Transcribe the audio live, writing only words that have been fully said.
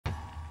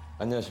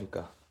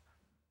안녕하십니까.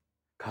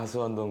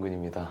 가수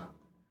한동근입니다.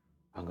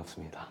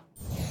 반갑습니다.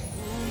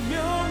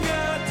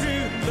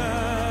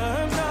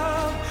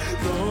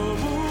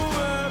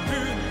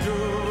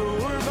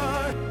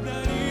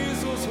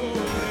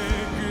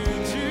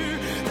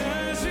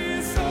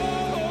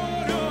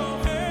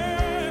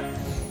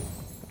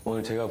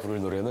 오늘 제가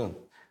부를 노래는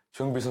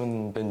주영필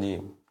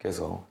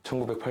선배님께서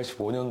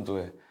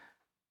 1985년도에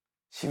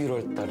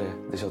 11월 달에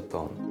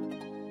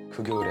내셨던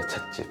그 겨울의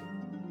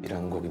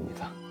찻집이라는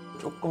곡입니다.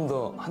 조금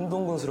더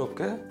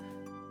한동근스럽게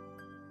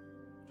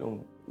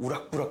좀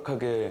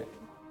우락부락하게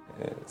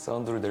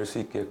사운드를 낼 수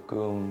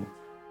있게끔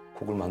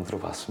곡을 만들어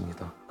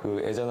봤습니다.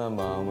 그 애잔한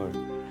마음을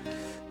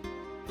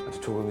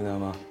아주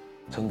조금이나마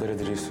전달해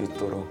드릴 수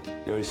있도록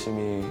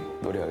열심히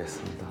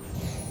노래하겠습니다.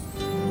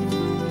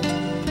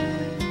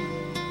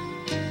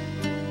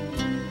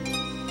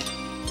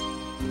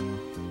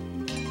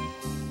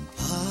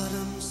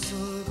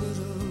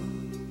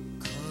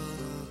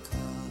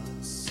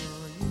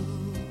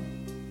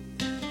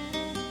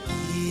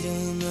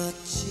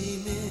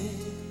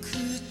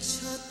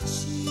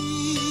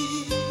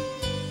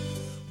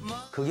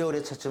 그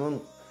겨울의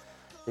찻집은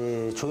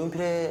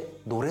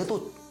조용필의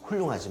노래도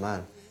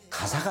훌륭하지만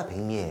가사가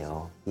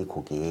백미예요. 이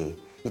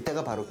곡이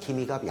이때가 바로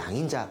김희갑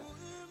양인자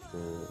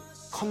그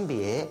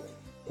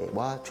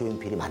컴비와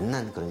조용필이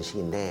만난 그런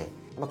시기인데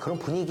아마 그런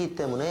분위기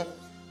때문에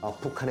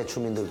북한의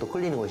주민들도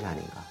끌리는 것이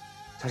아닌가.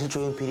 사실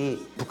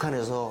조용필이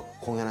북한에서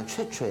공연한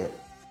최초의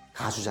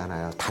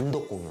가수잖아요.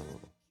 단독 공연으로.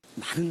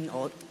 많은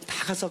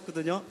다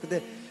갔었거든요.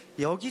 근데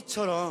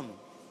여기처럼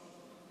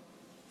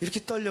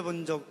이렇게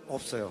떨려본 적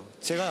없어요.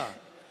 제가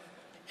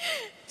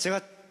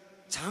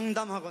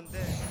장담하건대.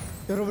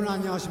 여러분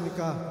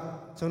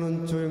안녕하십니까?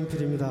 저는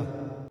조용필입니다.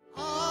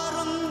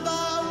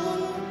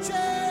 아름다운 죄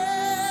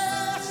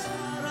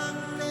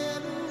사랑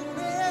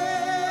때문에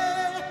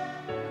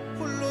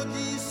홀로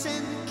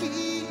지샌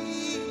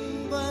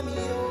긴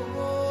밤이요.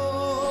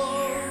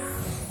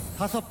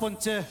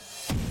 5번째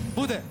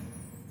무대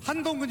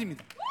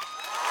한동근입니다.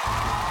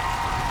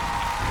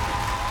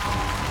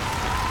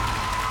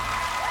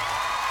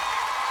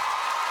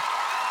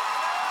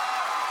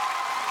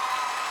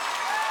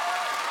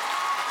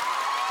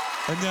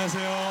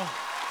 안녕하세요.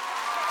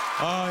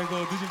 이거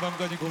늦은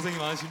밤까지 고생이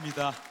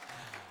많으십니다.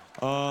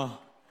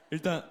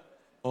 일단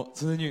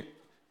선생님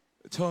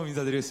처음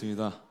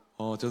인사드리겠습니다.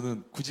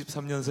 저는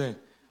 93년생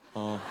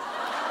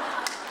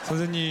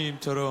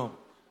선생님처럼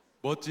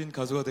멋진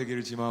가수가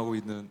되기를 지망하고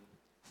있는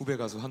후배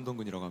가수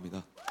한동근이라고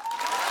합니다.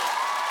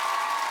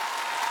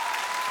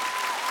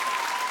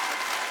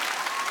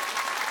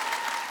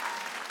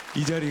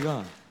 이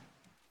자리가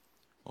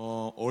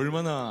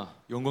얼마나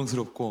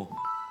영광스럽고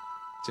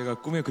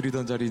제가 꿈에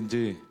그리던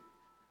자리인지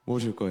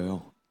모실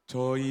거예요.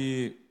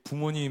 저희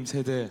부모님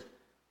세대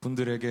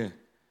분들에게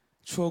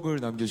추억을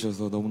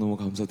남겨주셔서 너무너무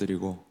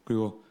감사드리고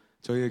그리고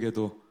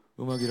저희에게도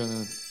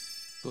음악이라는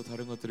또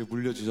다른 것들을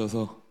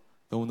물려주셔서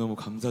너무너무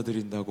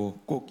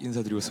감사드린다고 꼭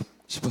인사드리고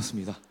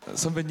싶었습니다.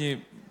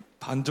 선배님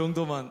반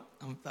정도만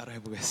한번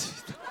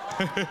따라해보겠습니다.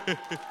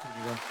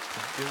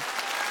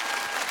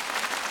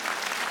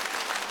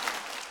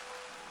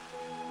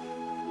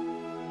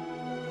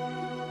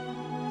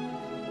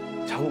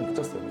 잠을 못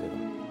잤어요, 제가.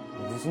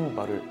 무슨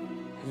말을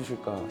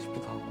해주실까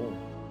싶기도 하고.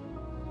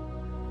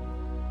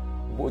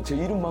 뭐 제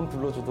이름만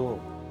불러줘도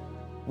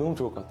너무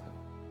좋을 것 같아요.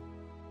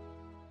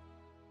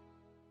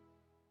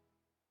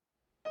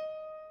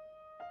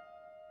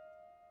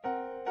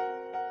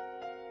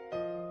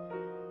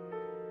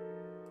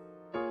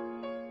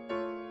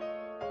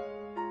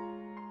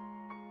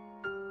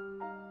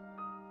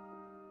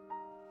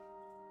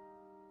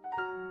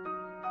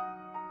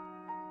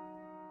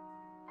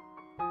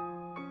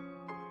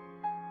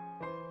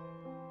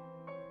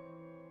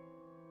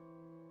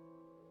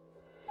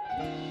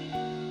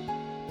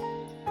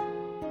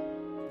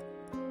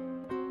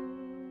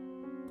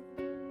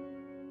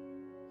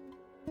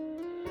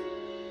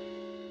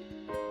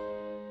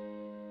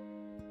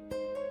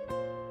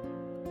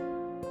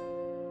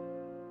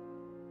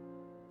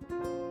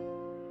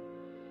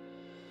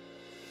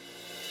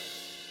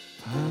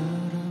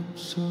 바람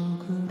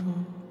속으로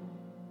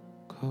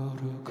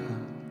걸어갔어요.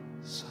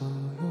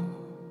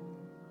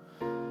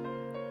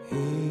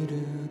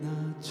 이른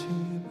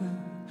아침에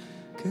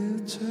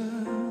그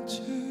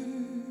차지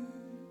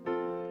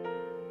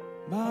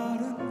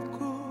마른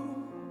꽃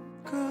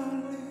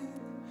걸린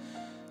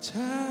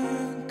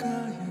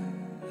창가에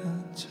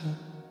앉아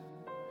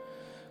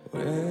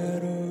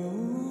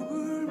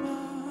외로움을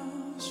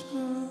마셔.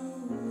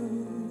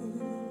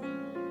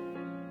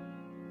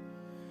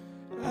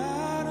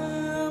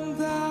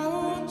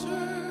 아름다운 죄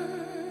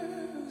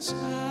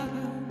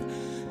사랑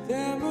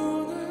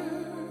때문에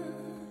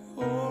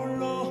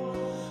홀로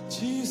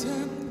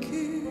지샌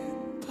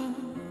긴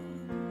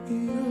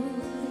밤이요.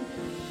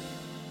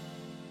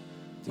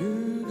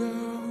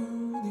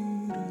 뜨거운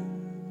이름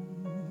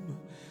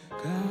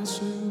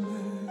가슴에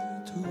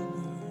두면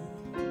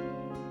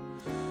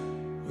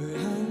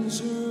왜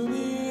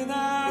한숨이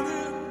나는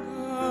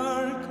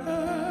걸까.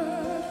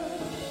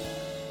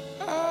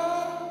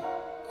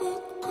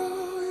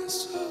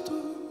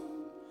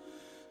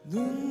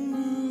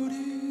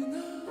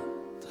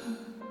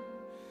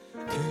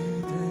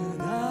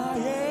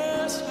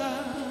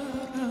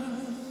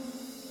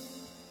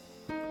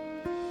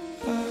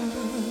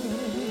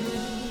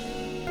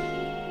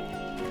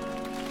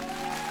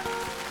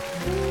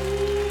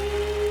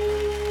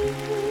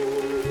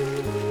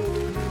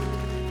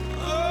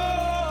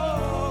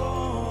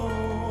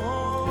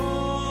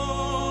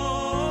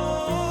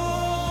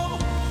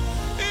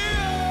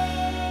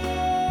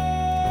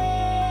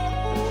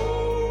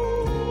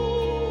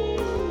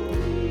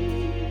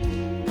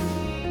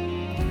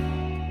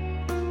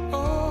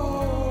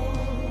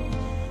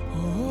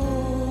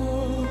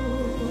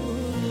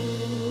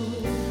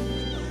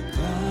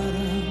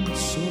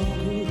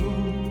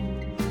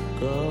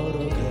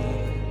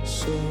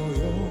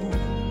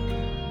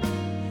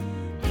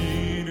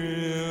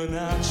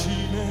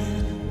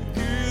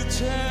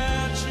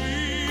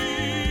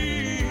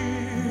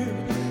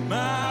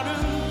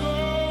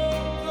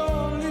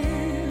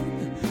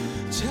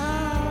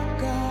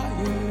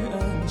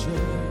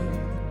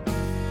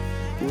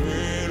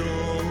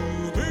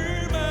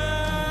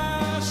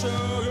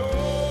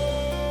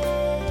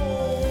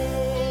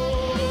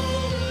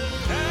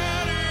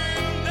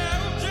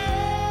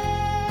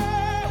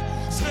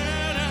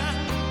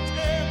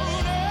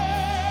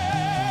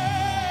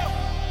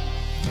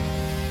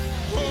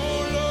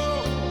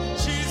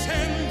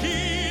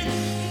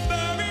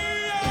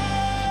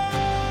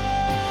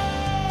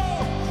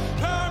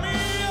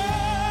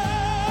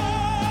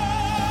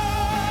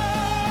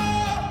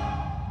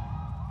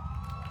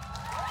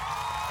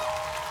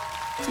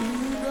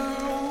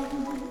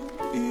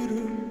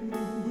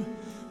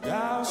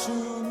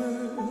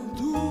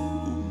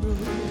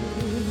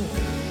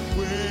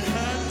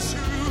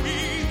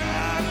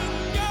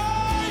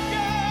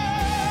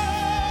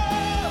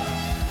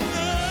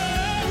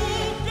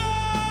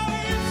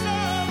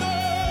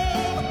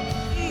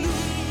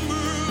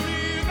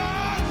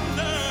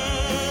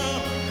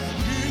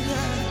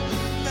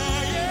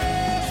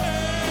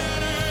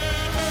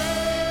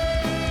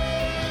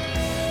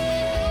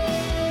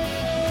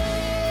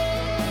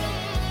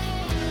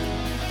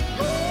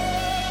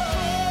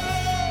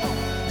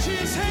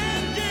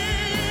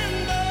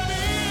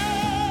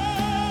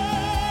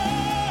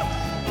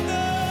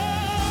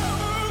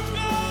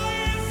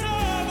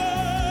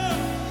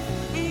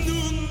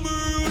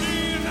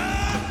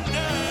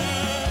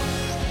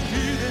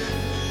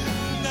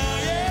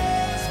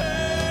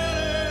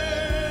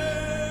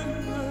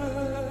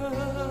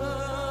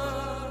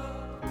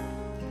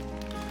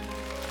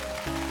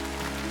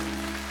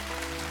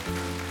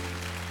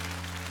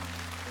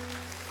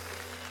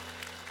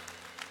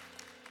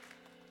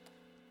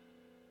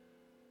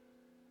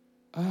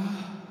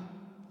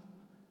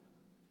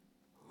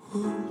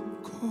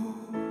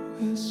 웃고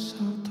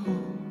있어도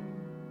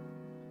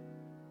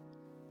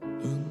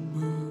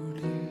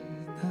눈물이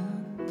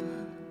난다.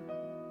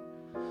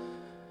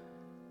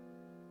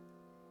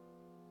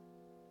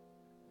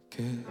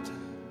 그대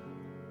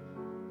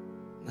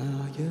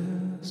나의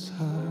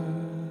사랑